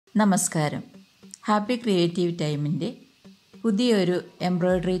നമസ്കാരം. Happy creative ടൈമിൻ്റെ പുതിയൊരു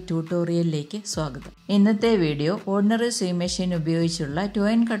എംബ്രോയിഡറി ട്യൂട്ടോറിയലിലേക്ക് സ്വാഗതം. ഇന്നത്തെ വീഡിയോ ഓർഡിനറി സ്വിംഗ് മെഷീൻ ഉപയോഗിച്ചുള്ള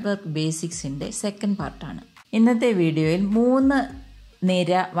ട്വൈൻ കട്ട്വർക്ക് ബേസിക്സിൻ്റെ സെക്കൻഡ് പാർട്ടാണ്. ഇന്നത്തെ വീഡിയോയിൽ 3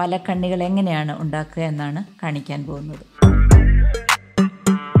 നിര വലക്കണ്ണികൾ എങ്ങനെയാണ് ഉണ്ടാക്കുക എന്നാണ് കാണിക്കാൻ പോകുന്നത്.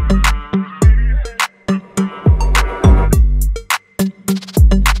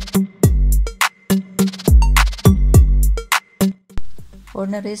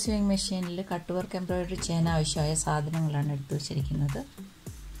 ഓർഡിനറി സ്വിംഗ് മെഷീനിൽ കട്ട് വർക്ക് എംബ്രോയിഡറി ചെയ്യാൻ ആവശ്യമായ സാധനങ്ങളാണ് എടുത്തു വച്ചിരിക്കുന്നത്.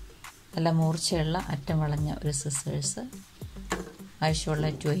 നല്ല മൂർച്ചയുള്ള അറ്റം വളഞ്ഞ ഒരു സിസേഴ്സ്, ആവശ്യമുള്ള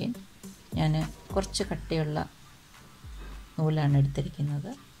ട്വൈൻ, ഞാൻ കുറച്ച് കട്ടിയുള്ള നൂലാണ്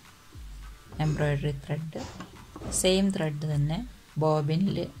എടുത്തിരിക്കുന്നത്. എംബ്രോയിഡറി ത്രെഡ്, സെയിം ത്രെഡ് തന്നെ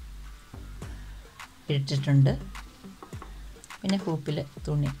ബോബിനിൽ ഇട്ടിട്ടുണ്ട്. പിന്നെ ഹൂപ്പിൽ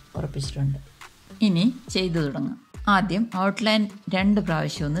തുണി ഉറപ്പിച്ചിട്ടുണ്ട്. ഇനി ചെയ്തു തുടങ്ങാം. ആദ്യം ഔട്ട്ലൈൻ 2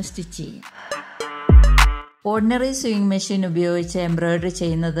 പ്രാവശ്യം ഒന്ന് സ്റ്റിച്ച് ചെയ്യും. ഓർഡിനറി സ്വിംഗ് മെഷീൻ ഉപയോഗിച്ച് എംബ്രോയിഡറി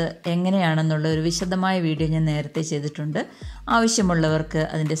ചെയ്യുന്നത് എങ്ങനെയാണെന്നുള്ള ഒരു വിശദമായ വീഡിയോ ഞാൻ നേരത്തെ ചെയ്തിട്ടുണ്ട്. ആവശ്യമുള്ളവർക്ക്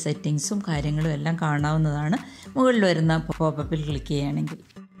അതിൻ്റെ സെറ്റിങ്സും കാര്യങ്ങളും എല്ലാം കാണാവുന്നതാണ്. മുകളിൽ വരുന്ന പോപ്പപ്പിൽ ക്ലിക്ക് ചെയ്യുകയാണെങ്കിൽ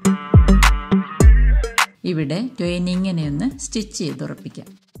ഇവിടെ ട്വൈൻ ഇങ്ങനെയൊന്ന് സ്റ്റിച്ച് ചെയ്ത് ഉറപ്പിക്കാം.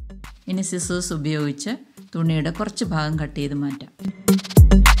 ഇനി സിസേഴ്സ് ഉപയോഗിച്ച് തുണിയുടെ കുറച്ച് ഭാഗം കട്ട് ചെയ്ത് മാറ്റാം.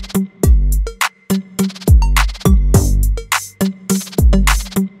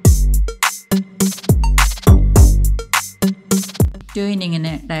 ട്വൈൻ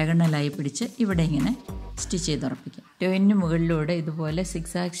ഇങ്ങനെ ഡയഗണലായി പിടിച്ച് ഇവിടെ ഇങ്ങനെ സ്റ്റിച്ച് ചെയ്ത് ഉറപ്പിക്കാം. ട്വൈനിന് മുകളിലൂടെ ഇതുപോലെ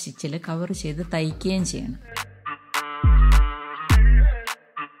സിക്സാഗ് സ്റ്റിച്ചിൽ കവർ ചെയ്ത് തയ്ക്കുകയും ചെയ്യണം.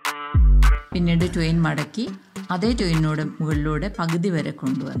 പിന്നീട് ട്വൈൻ മടക്കി അതേ ട്വൈനോട് മുകളിലൂടെ പകുതി വരെ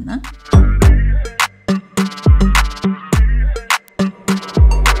കൊണ്ടുവന്ന്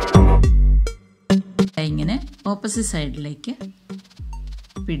ഇങ്ങനെ ഓപ്പോസിറ്റ് സൈഡിലേക്ക്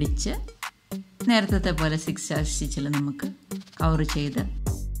പിടിച്ച് നേരത്തെ പോലെ സിക്സാഗ് സ്റ്റിച്ചിൽ നമുക്ക് കവർ ചെയ്ത്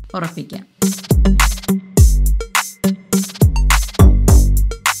ഉറപ്പിക്കാം.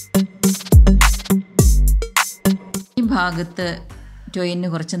 ഈ ഭാഗത്ത് ട്വൈനിന്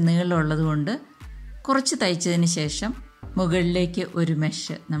കുറച്ച് നീളമുള്ളത് കൊണ്ട് കുറച്ച് തയ്ച്ചതിന് ശേഷം മുകളിലേക്ക് ഒരു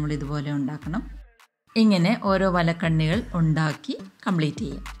മെഷ് നമ്മൾ ഇതുപോലെ ഉണ്ടാക്കണം. ഇങ്ങനെ ഓരോ വലക്കണ്ണികൾ ഉണ്ടാക്കി കംപ്ലീറ്റ്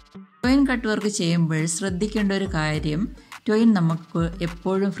ചെയ്യാം. ട്വൈൻ കട്ട് വർക്ക് ചെയ്യുമ്പോൾ ശ്രദ്ധിക്കേണ്ട ഒരു കാര്യം, ട്വൈൻ നമുക്ക്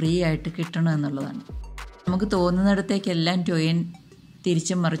എപ്പോഴും ഫ്രീ ആയിട്ട് കിട്ടണം എന്നുള്ളതാണ്. നമുക്ക് തോന്നുന്നിടത്തേക്കെല്ലാം ട്വൈൻ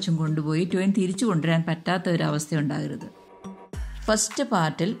തിരിച്ചും മറിച്ചും കൊണ്ടുപോയി ട്വൈൻ തിരിച്ചു കൊണ്ടുവരാൻ പറ്റാത്ത ഒരു അവസ്ഥ ഉണ്ടാകരുത്. ഫസ്റ്റ്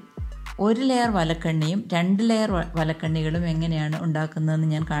പാർട്ടിൽ 1 ലെയർ വലക്കണ്ണിയും 2 ലെയർ വലക്കണ്ണികളും എങ്ങനെയാണ് ഉണ്ടാക്കുന്നതെന്ന്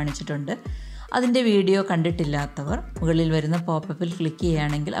ഞാൻ കാണിച്ചിട്ടുണ്ട്. അതിൻ്റെ വീഡിയോ കണ്ടിട്ടില്ലാത്തവർ മുകളിൽ വരുന്ന പോപ്പപ്പിൽ ക്ലിക്ക്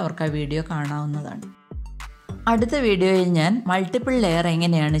ചെയ്യുകയാണെങ്കിൽ അവർക്ക് ആ വീഡിയോ കാണാവുന്നതാണ്. അടുത്ത വീഡിയോയിൽ ഞാൻ മൾട്ടിപ്പിൾ ലെയർ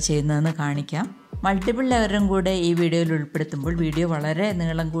എങ്ങനെയാണ് ചെയ്യുന്നതെന്ന് കാണിക്കാം. മൾട്ടിപ്പിൾ ലെയറും കൂടെ ഈ വീഡിയോയിൽ ഉൾപ്പെടുത്തുമ്പോൾ വീഡിയോ വളരെ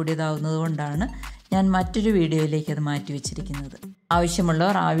നീളം കൂടിയതാവുന്നത് കൊണ്ടാണ് ഞാൻ മറ്റൊരു വീഡിയോയിലേക്ക് അത് മാറ്റി വെച്ചിരിക്കുന്നത്.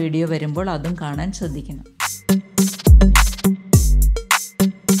 ആവശ്യമുള്ളവർ ആ വീഡിയോ വരുമ്പോൾ അതും കാണാൻ ശ്രദ്ധിക്കണം.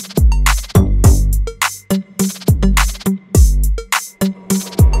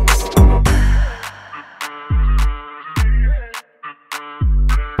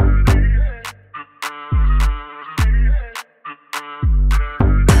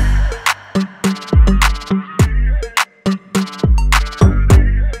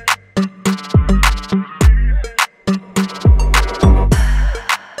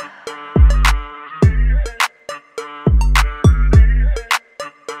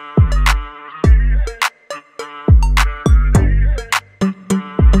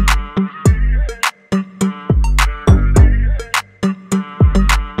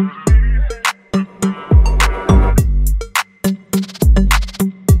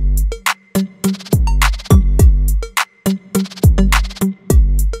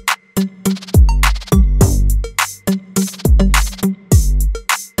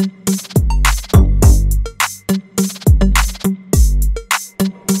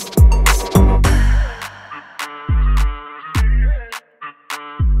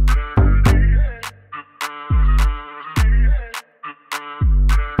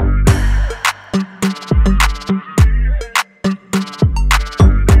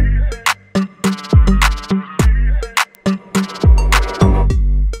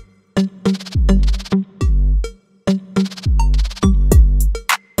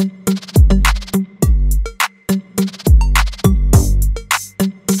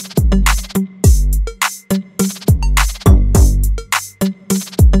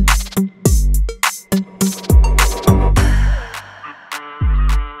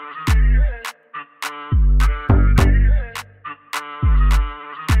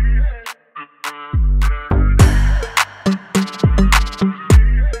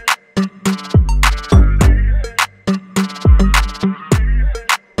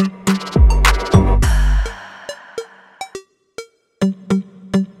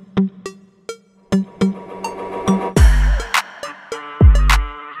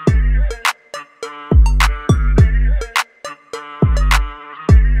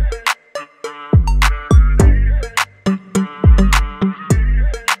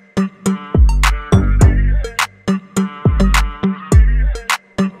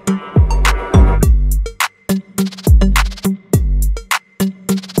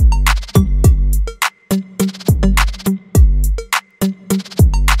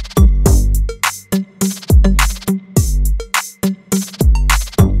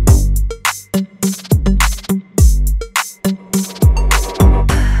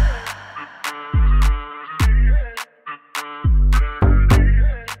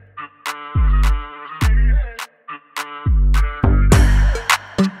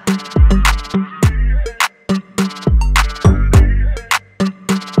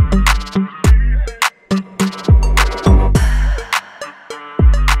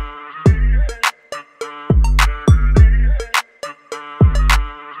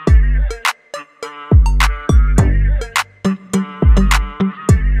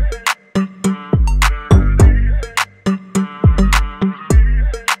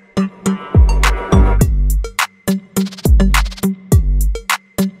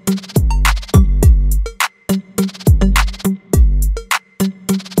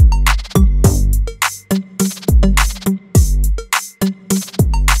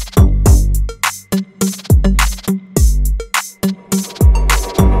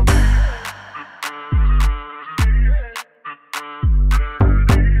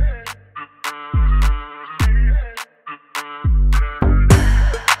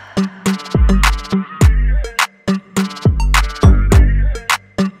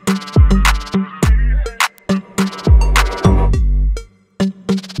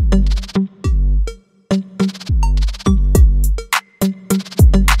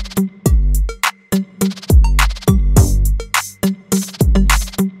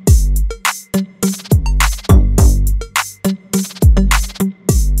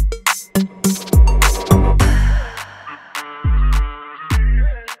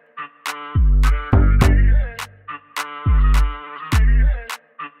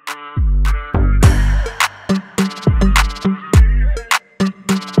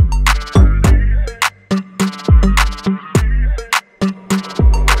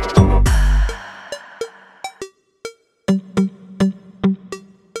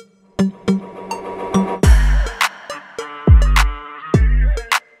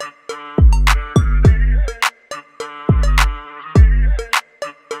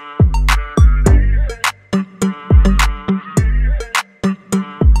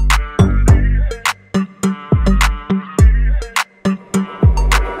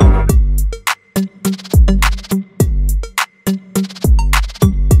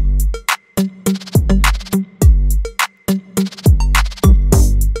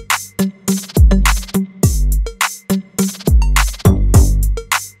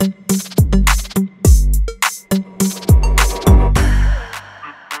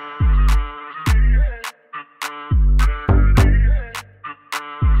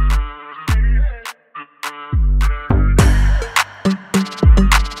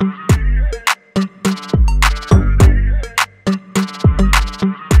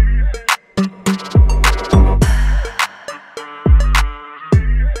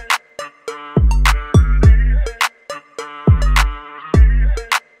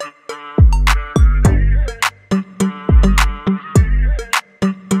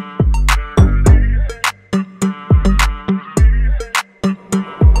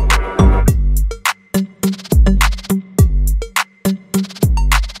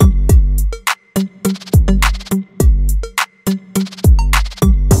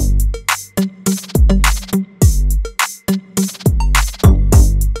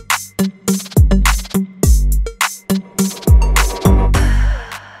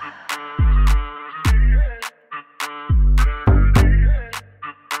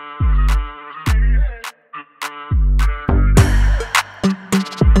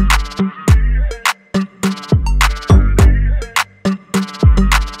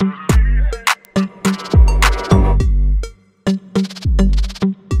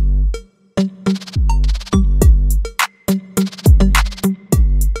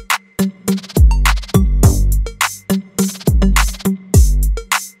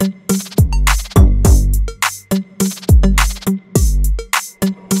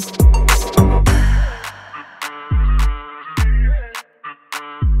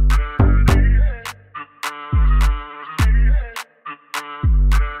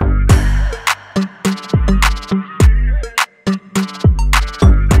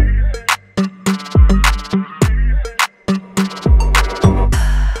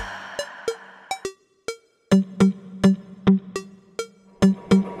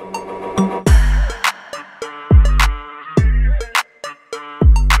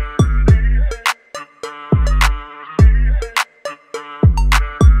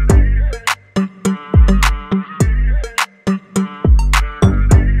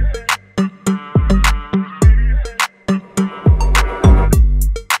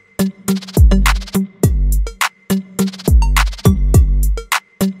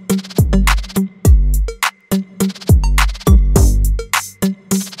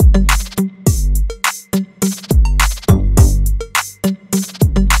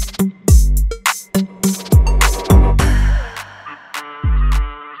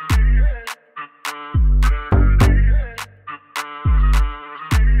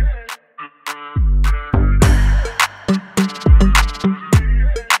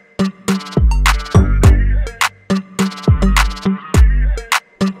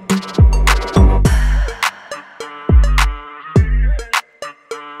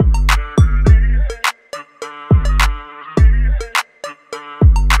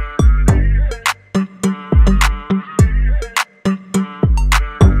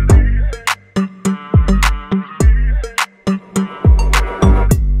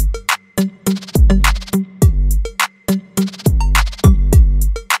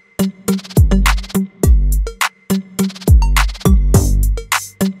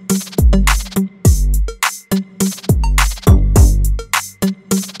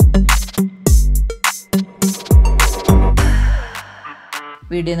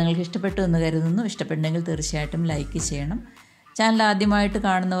 വീഡിയോ നിങ്ങൾക്ക് ഇഷ്ടപ്പെട്ടു എന്ന് കരുതുന്നു. ഇഷ്ടപ്പെട്ടെങ്കിൽ തീർച്ചയായിട്ടും ലൈക്ക് ചെയ്യണം. ചാനൽ ആദ്യമായിട്ട്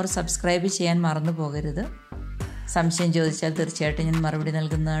കാണുന്നവർ സബ്സ്ക്രൈബ് ചെയ്യാൻ മറന്നു പോകരുത്. സംശയം ചോദിച്ചാൽ തീർച്ചയായിട്ടും ഞാൻ മറുപടി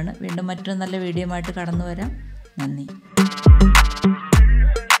നൽകുന്നതാണ്. വീണ്ടും മറ്റൊരു നല്ല വീഡിയോ ആയിട്ട് കടന്നു വരാം. നന്ദി.